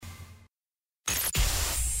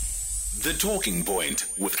The Talking Point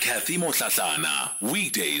with Kathy Motlatlana.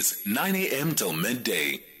 Weekdays, 9 a.m. till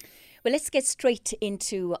midday. Well, let's get straight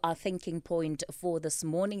into our thinking point for this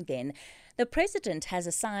morning then. The President has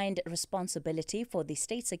assigned responsibility for the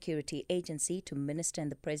State Security Agency to Minister in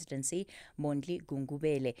the Presidency, Mondli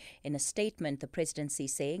Gungubele. In a statement, the Presidency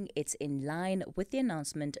saying it's in line with the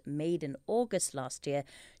announcement made in August last year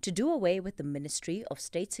to do away with the Ministry of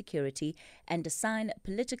State Security and assign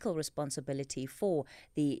political responsibility for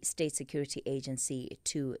the State Security Agency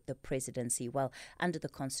to the Presidency. Well, under the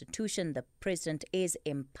Constitution, the President is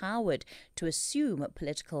empowered to assume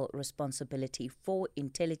political responsibility for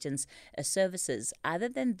intelligence services other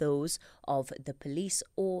than those of the police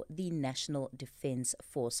or the National Defence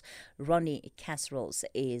Force. Ronnie Kasrils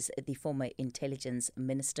is the former intelligence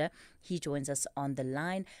minister. He joins us on the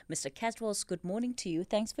line. Mr. Kasrils, good morning to you.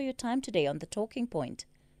 Thanks for your time today on The Talking Point.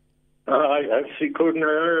 Kathy,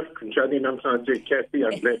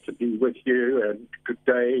 I'm glad to be with you, and good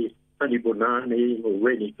day, Bonani, or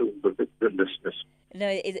Ronnie, to the listeners. No,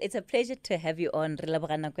 it's a pleasure to have you on.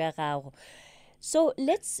 So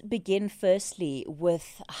let's begin firstly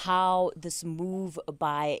with how this move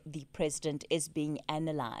by the President is being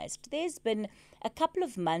analysed. There's been a couple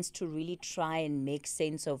of months to really try and make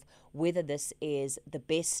sense of whether this is the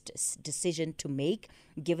best decision to make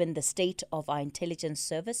given the state of our intelligence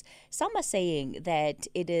service. Some are saying that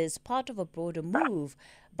it is part of a broader move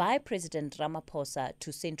by President Ramaphosa to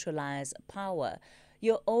centralise power.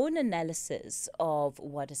 Your own analysis of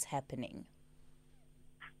what is happening.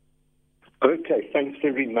 Okay, thanks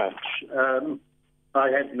very much. I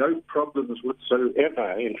have no problems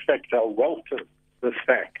whatsoever. In fact, I welcome the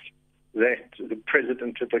fact that the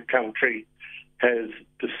President of the country has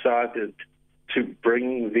decided to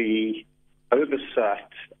bring the oversight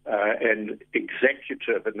and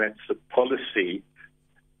executive, and that's the policy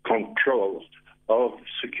control of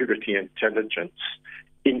security intelligence,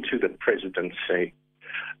 into the presidency.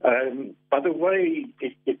 By the way,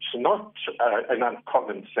 it's not an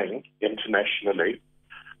uncommon thing internationally.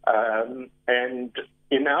 And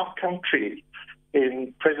in our country,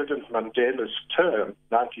 in President Mandela's term,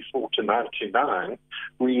 94 to 99,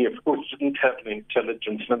 we, of course, didn't have an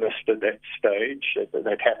intelligence minister at that stage.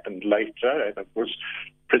 That happened later, and, of course,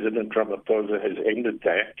 President Ramaphosa has ended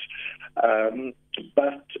that.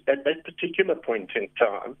 But at that particular point in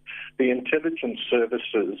time, the intelligence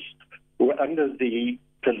services were under the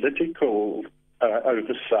political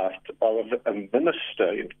oversight of a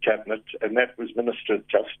minister in cabinet, and that was Minister of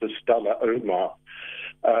Justice Dalla Omar.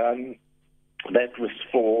 That was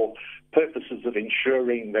for purposes of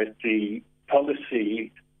ensuring that the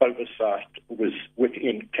policy oversight was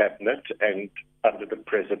within cabinet and under the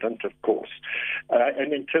president, of course.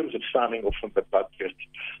 And in terms of signing off on the budget,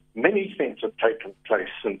 many things have taken place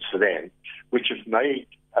since then, which have made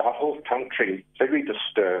our whole country very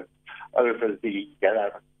disturbed over the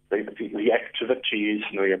activities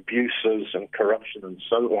and the abuses and corruption and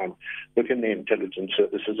so on within the intelligence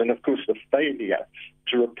services, and of course the failure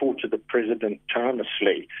to report to the President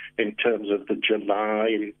timely in terms of the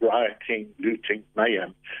July rioting, looting,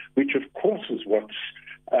 mayhem, which of course is what's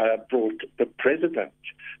brought the President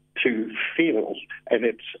to feel, and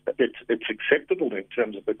it's acceptable in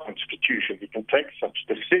terms of the Constitution. He can take such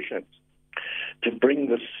decisions to bring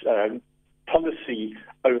this policy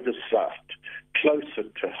oversight closer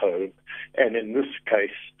to home, and in this case,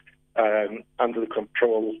 under the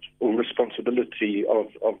control or responsibility of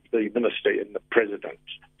the minister in the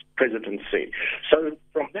presidency. So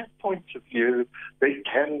from that point of view, there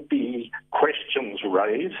can be questions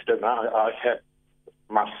raised, and I have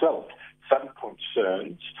myself some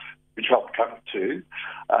concerns, which I'll come to.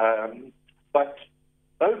 But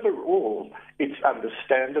overall, it's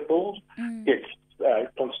understandable. It's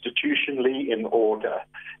constitutionally in order,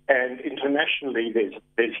 and internationally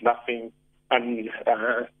there's nothing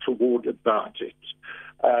untoward about it.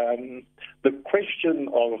 The question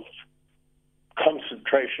of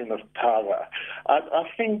concentration of power, I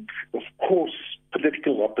think, of course,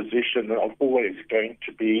 political opposition are always going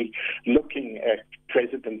to be looking at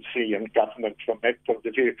presidency and government from that point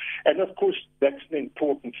of view, and of course that's an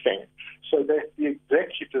important thing, so that the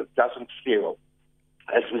executive doesn't feel,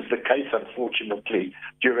 as was the case, unfortunately,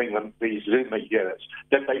 during the Zuma years,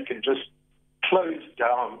 that they can just close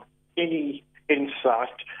down any insight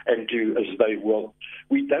and do as they will.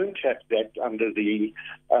 We don't have that under the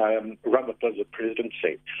Ramaphosa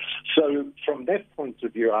presidency. So from that point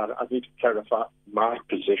of view, I need to clarify my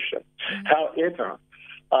position. However,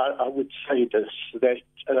 I would say this, that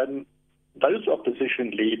those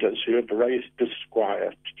opposition leaders who have raised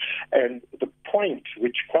disquiet, and the point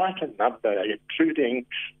which quite a number, including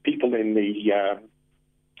people in the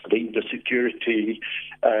the security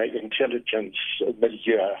intelligence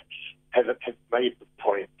milieu have made the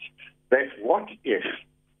point that what if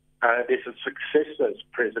there's a successor as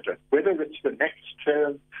president, whether it's the next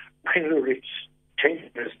term, whether it's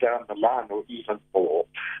 10 years down the line or even more,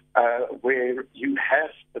 where you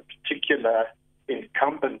have a particular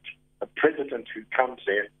incumbent, a president who comes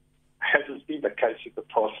in, as has been the case in the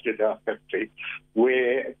past in our country,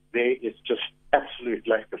 where there is just absolute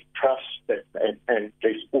lack of trust and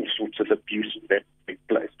there's all sorts of abuses that take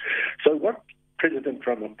place. So what President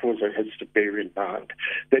Ramaphosa has to bear in mind,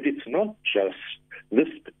 that it's not just this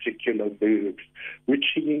particular move, which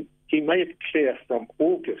he made clear from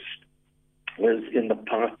August was in the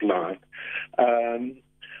pipeline,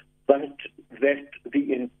 but that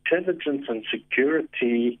the intelligence and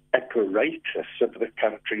security apparatus of the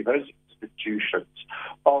country, those institutions,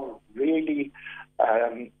 are really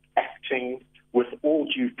acting with all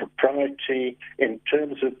due propriety in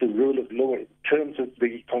terms of the rule of law, in terms of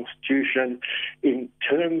the Constitution, in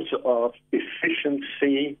terms of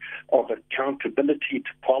efficiency, of accountability to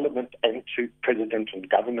Parliament and to President and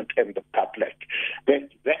government and the public.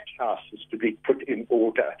 That house is to be put in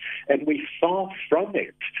order. And we're far from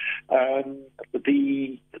it.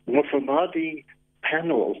 The Mufamadi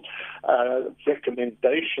panel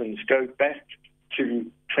recommendations go back to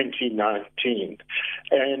 2019.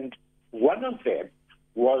 And one of them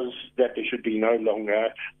was that there should be no longer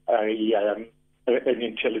an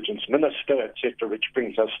intelligence minister, etc., which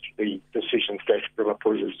brings us to the decisions that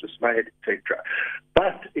Ramaphosa has just made, etc.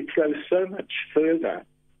 But it goes so much further,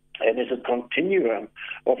 and there's a continuum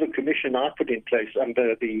of a commission I put in place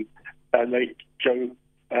under the late Joe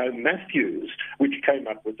Matthews, which came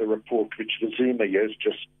up with a report which the Zuma years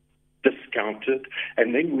just discounted,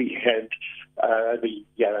 and then we had the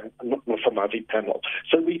Mufamadi panel.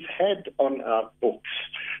 So we've had on our books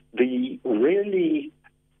the really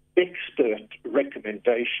expert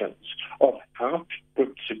recommendations of how to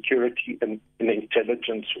put security and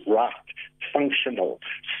intelligence right, functional,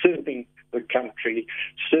 serving the country,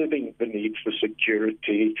 serving the need for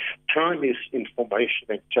security. Time is information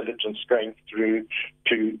intelligence going through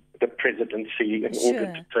to the presidency in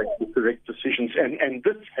order to take the correct decisions. And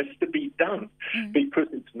this has to be done because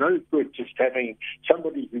it's no good just having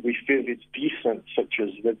somebody who we feel is decent, such as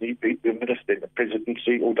the minister in the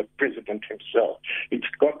presidency or the president himself. It's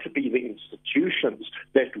got to be the institutions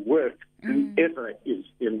that work, whoever is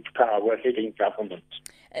in power heading government.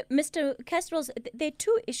 Mr. Kasrils, there are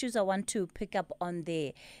two issues I want to pick up on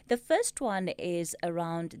there. The first one is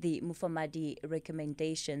around the Mufamadi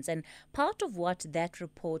recommendations, and part of what that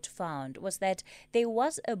report found was that there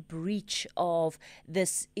was a breach of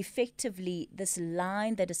this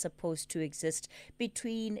line that is supposed to exist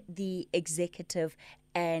between the executive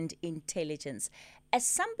and intelligence. As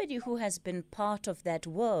somebody who has been part of that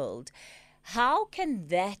world, how can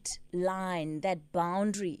that line, that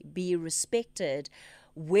boundary be respected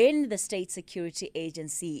when the State Security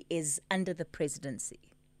Agency is under the presidency?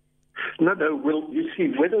 No, well, you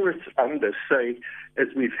see, whether it's under, say, as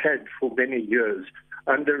we've had for many years,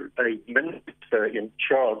 under a minister in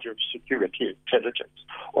charge of security intelligence,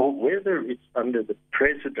 or whether it's under the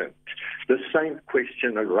president, the same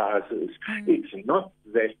question arises. It's not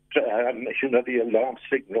that, the alarm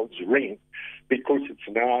signals ring because it's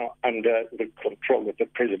now under the control of the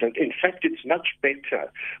president. In fact, it's much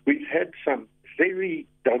better. We've had some very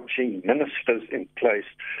dodgy ministers in place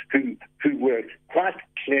who were quite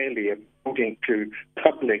clearly, according to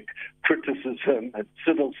public criticism and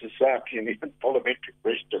civil society and even parliamentary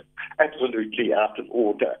questions, absolutely out of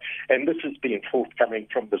order. And this has been forthcoming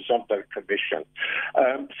from the Zondo Commission.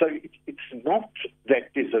 So it's not that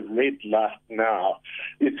there's a red light now.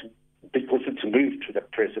 It's because it's moved to the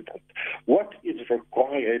president. What is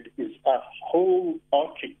required is a whole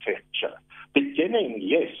architecture, beginning,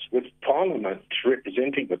 yes, with Parliament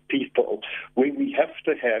representing the people, where we have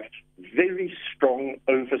to have very strong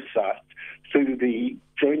oversight through the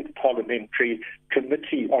Joint Parliamentary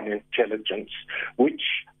Committee on Intelligence, which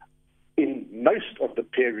in most of the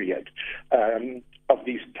period of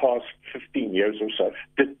these past 15 years or so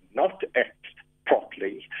did not act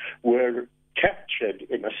properly, were captured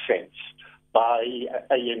in a sense by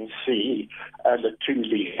ANC, the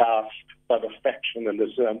Thuli House, by the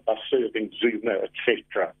factionalism, by serving Zuma,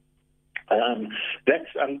 etc. That's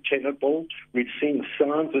untenable. We've seen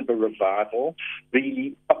signs of a revival.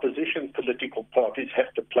 The opposition political parties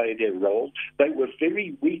have to play their role. They were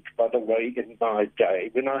very weak, by the way, in my day.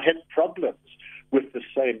 When I had problems with the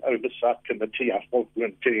same oversight committee, I thought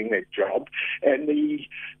weren't doing their job. And the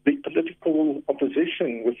political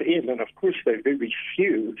opposition within, and of course they're very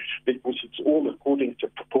few because it's all according to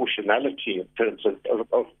proportionality, proportionality in terms of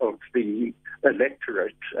the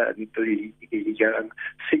electorate and the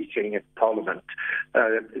seating in Parliament.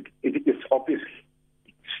 It's obviously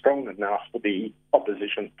strong enough for the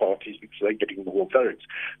opposition parties because they're getting more votes.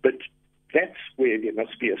 But that's where there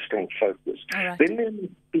must be a strong focus. Right. Then there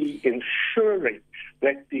must be ensuring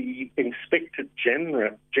that the Inspector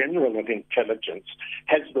General of Intelligence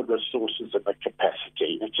has the resources and the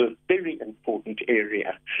capacity. It's a very important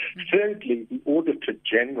area. Mm-hmm. Thirdly, the Auditor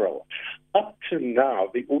General. Up to now,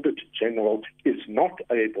 the Auditor General is not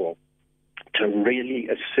able to really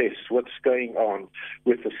assess what's going on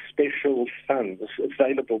with the special funds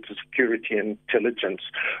available to security and intelligence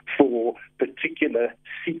for particular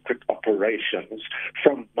secret operations.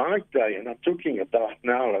 From my day, and I'm talking about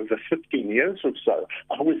now over 15 years or so,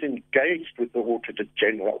 I was engaged with the Auditor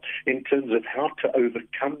General in terms of how to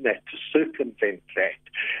overcome that, to circumvent that.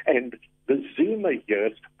 And the Zuma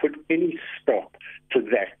years put any stop to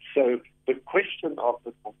that. So the question of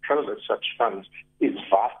the control of such funds is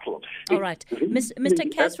vital. All right. Mr.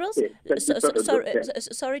 Kasrils,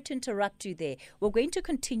 sorry to interrupt you there. We're going to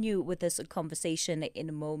continue with this conversation in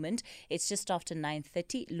a moment. It's just after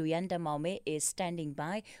 9:30. Luyanda Maume is standing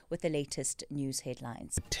by with the latest news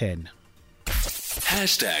headlines. 10.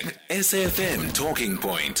 Hashtag SFM Talking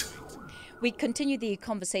Point. We continue the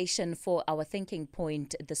conversation for our thinking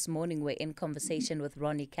point this morning. We're in conversation with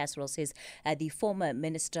Ronnie Kasrils, who's the former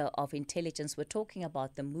Minister of Intelligence. We're talking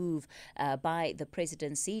about the move by the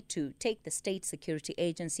presidency to take the State Security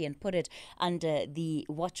Agency and put it under the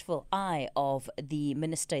watchful eye of the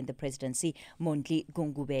Minister in the Presidency, Mondli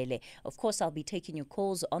Gungubele. Of course, I'll be taking your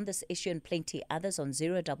calls on this issue and plenty others on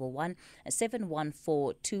 011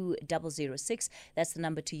 714 2006. That's the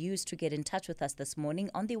number to use to get in touch with us this morning.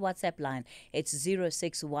 On the WhatsApp line, it's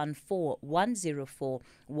 0614 104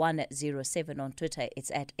 107. On Twitter, it's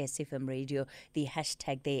at SFM Radio, the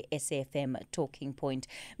hashtag there, SFM Talking Point.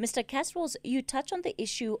 Mr. Kasrils, you touch on the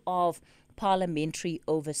issue of parliamentary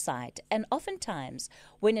oversight. And oftentimes,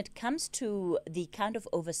 when it comes to the kind of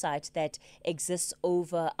oversight that exists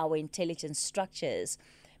over our intelligence structures,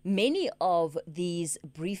 many of these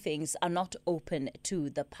briefings are not open to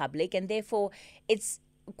the public, and therefore it's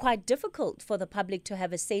quite difficult for the public to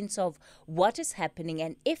have a sense of what is happening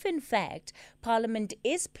and if, in fact, Parliament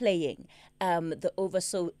is playing the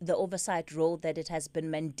oversight role that it has been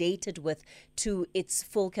mandated with to its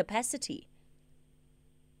full capacity.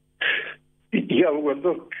 Yeah, well,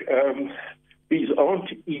 look, these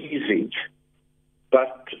aren't easy,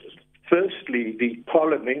 but firstly, the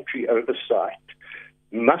parliamentary oversight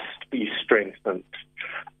must be strengthened.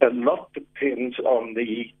 A lot depends on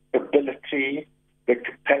the ability, the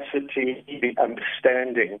capacity, the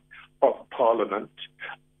understanding of Parliament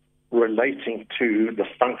relating to the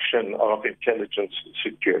function of intelligence and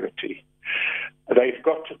security. They've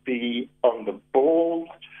got to be on the ball.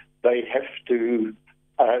 They have to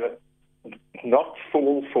not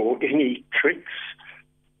fall for any tricks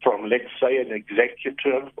from, let's say, an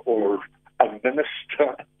executive or a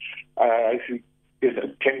minister who is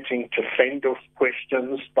attempting to fend off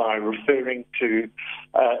questions by referring to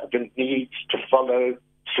the need to follow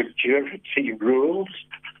security rules.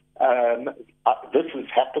 This has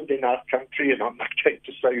happened in our country, and I'm not going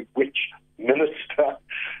to say which minister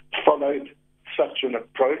followed such an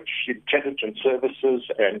approach. Intelligence services,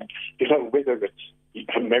 and whether it's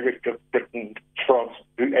America, Britain, France,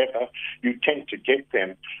 whoever, you tend to get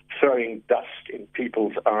them throwing dust in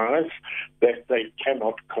people's eyes that they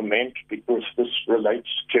cannot comment because this relates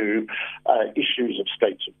to issues of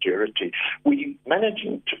state security. We're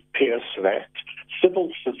managing to pierce that. Civil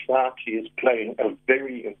society is playing a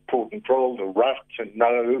very important role, the right to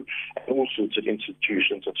know, and all sorts of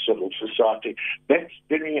institutions of civil society. That's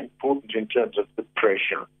very important in terms of the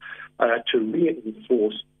pressure to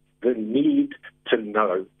reinforce the need to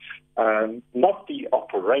know. Not the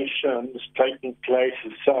operations taking place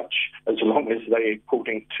as such, as long as they're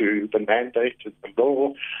according to the mandate of the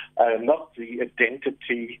law, not the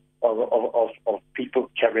identity of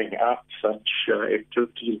people carrying out such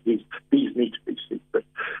activities. These need to be secret.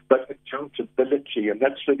 But accountability, and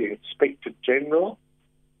that's where the Inspector General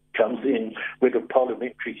comes in, where the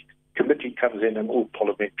parliamentary committee comes in and all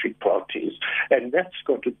parliamentary parties. And that's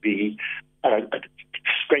got to be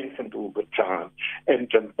strengthened all the time, and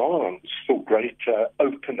demands for greater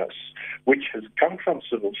openness, which has come from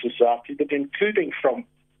civil society, but including from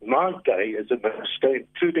my day as a minister,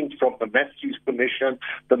 including from the Matthews Commission,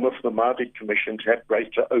 the Mufti Commission, to have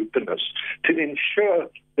greater openness, to ensure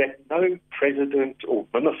that no president or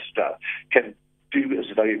minister can do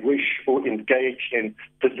as they wish or engage in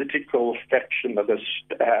political factionalist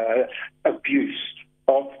abuse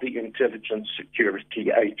of the intelligence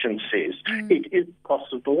security agencies. It is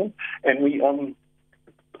possible, and we are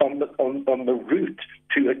on the route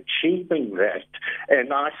to achieving that.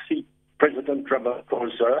 And I see President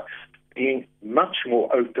Ramaphosa being much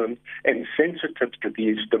more open and sensitive to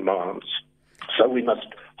these demands. So we must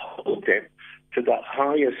hold them to the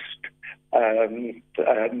highest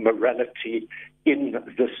morality in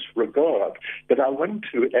this regard. But I want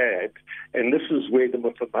to add, and this is where the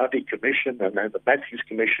Mufamadi Commission and the Matthews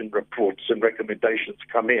Commission reports and recommendations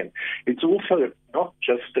come in. It's also not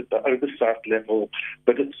just at the oversight level,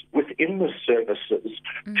 but it's within the services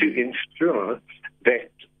to ensure that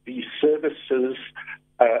the services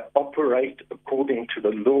operate according to the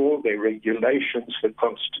law, their regulations, the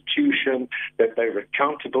Constitution, that they're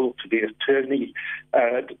accountable to the attorney,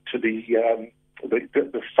 to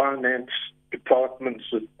the finance departments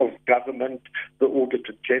of government, the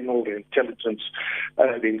Auditor General, the Intelligence,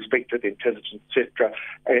 the Inspector of Intelligence, etc.,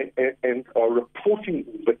 and are reporting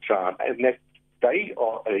all the time, and that they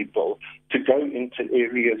are able to go into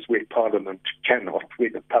areas where Parliament cannot, where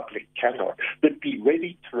the public cannot, but be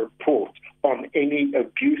ready to report on any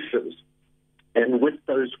abuses. And with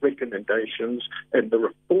those recommendations and the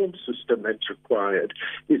reform system that's required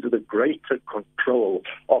is the greater control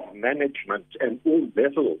of management and all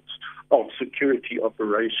levels of security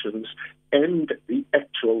operations and the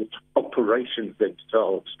actual operations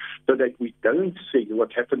themselves, so that we don't see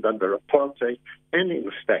what happened under apartheid and in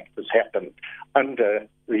fact has happened under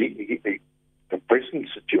the present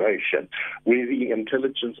situation, where the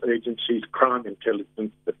intelligence agencies, crime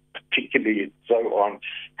intelligence, particularly and so on,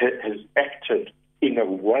 has acted in a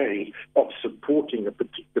way of supporting a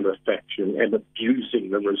particular faction and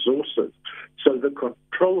abusing the resources. So the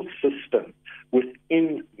control system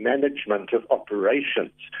within management of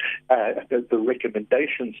operations, the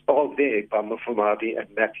recommendations are there by Mufamadi and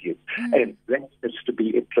Matthews, and that is to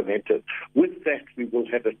be implemented. With that, we will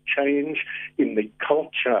have a change in the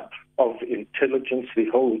culture of intelligence, the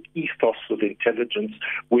whole ethos of intelligence,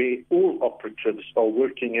 where all operatives are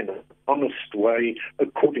working in an honest way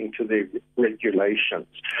according to their regulations.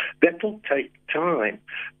 That will take time,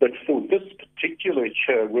 but for this particular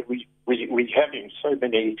year, where we're having so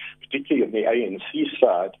many, particularly on the ANC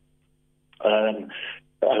side,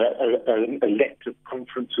 elective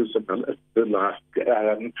conferences and the like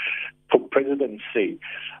for presidency,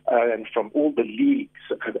 and from all the leagues,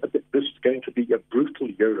 this is going to be a brutal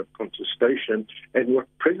year of contestation. And what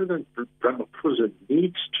President Ramaphosa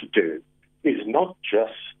needs to do is not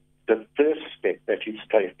just the first step that he's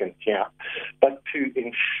taken here, but to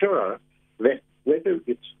ensure that whether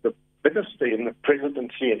it's the minister in the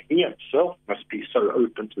presidency, and he himself must be so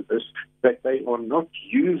open to this, that they are not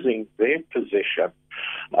using their position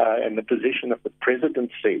and the position of the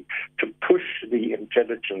presidency to push the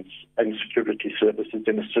intelligence and security services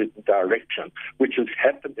in a certain direction, which has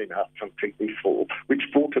happened in our country before, which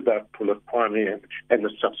brought about Polokwane and the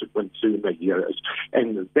subsequent Zuma years.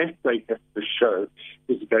 And that they have to show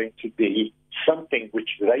is going to be something which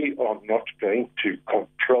they are not going to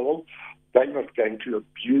control. They're not going to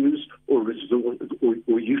abuse or resort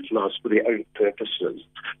or utilize for their own purposes,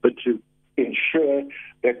 but to ensure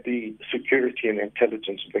that the security and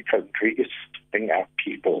intelligence of the country is serving our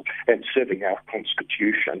people and serving our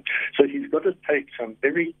Constitution. So he's got to take some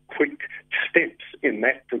very quick steps in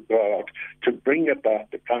that regard to bring about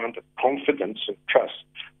the kind of confidence and trust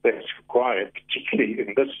that's required, particularly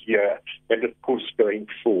in this year and, of course, going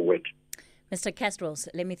forward. Mr. Kasrils,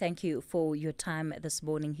 let me thank you for your time this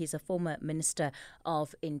morning. He's a former Minister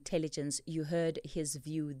of Intelligence. You heard his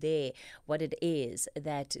view there, what it is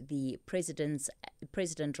that the president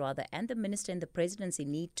and the minister and the presidency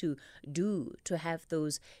need to do to have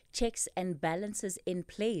those checks and balances in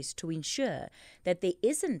place to ensure that there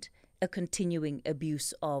isn't a continuing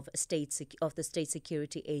abuse of the state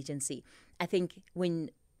security agency. I think when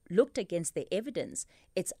looked against the evidence,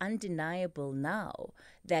 it's undeniable now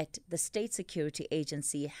that the state security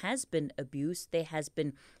agency has been abused. There has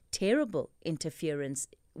been terrible interference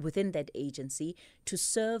within that agency to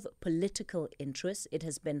serve political interests. It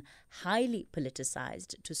has been highly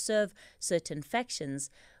politicized to serve certain factions,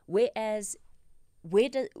 whereas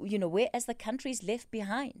the country is left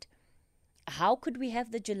behind. How could we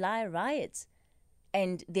have the July riots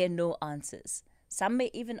and there are no answers? Some may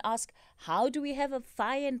even ask, how do we have a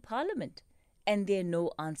fire in Parliament? And there are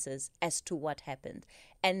no answers as to what happened.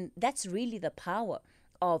 And that's really the power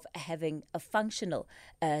of having a functional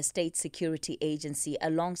state security agency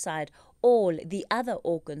alongside all the other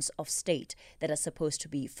organs of state that are supposed to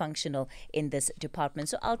be functional in this department.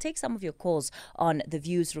 So I'll take some of your calls on the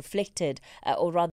views reflected, or rather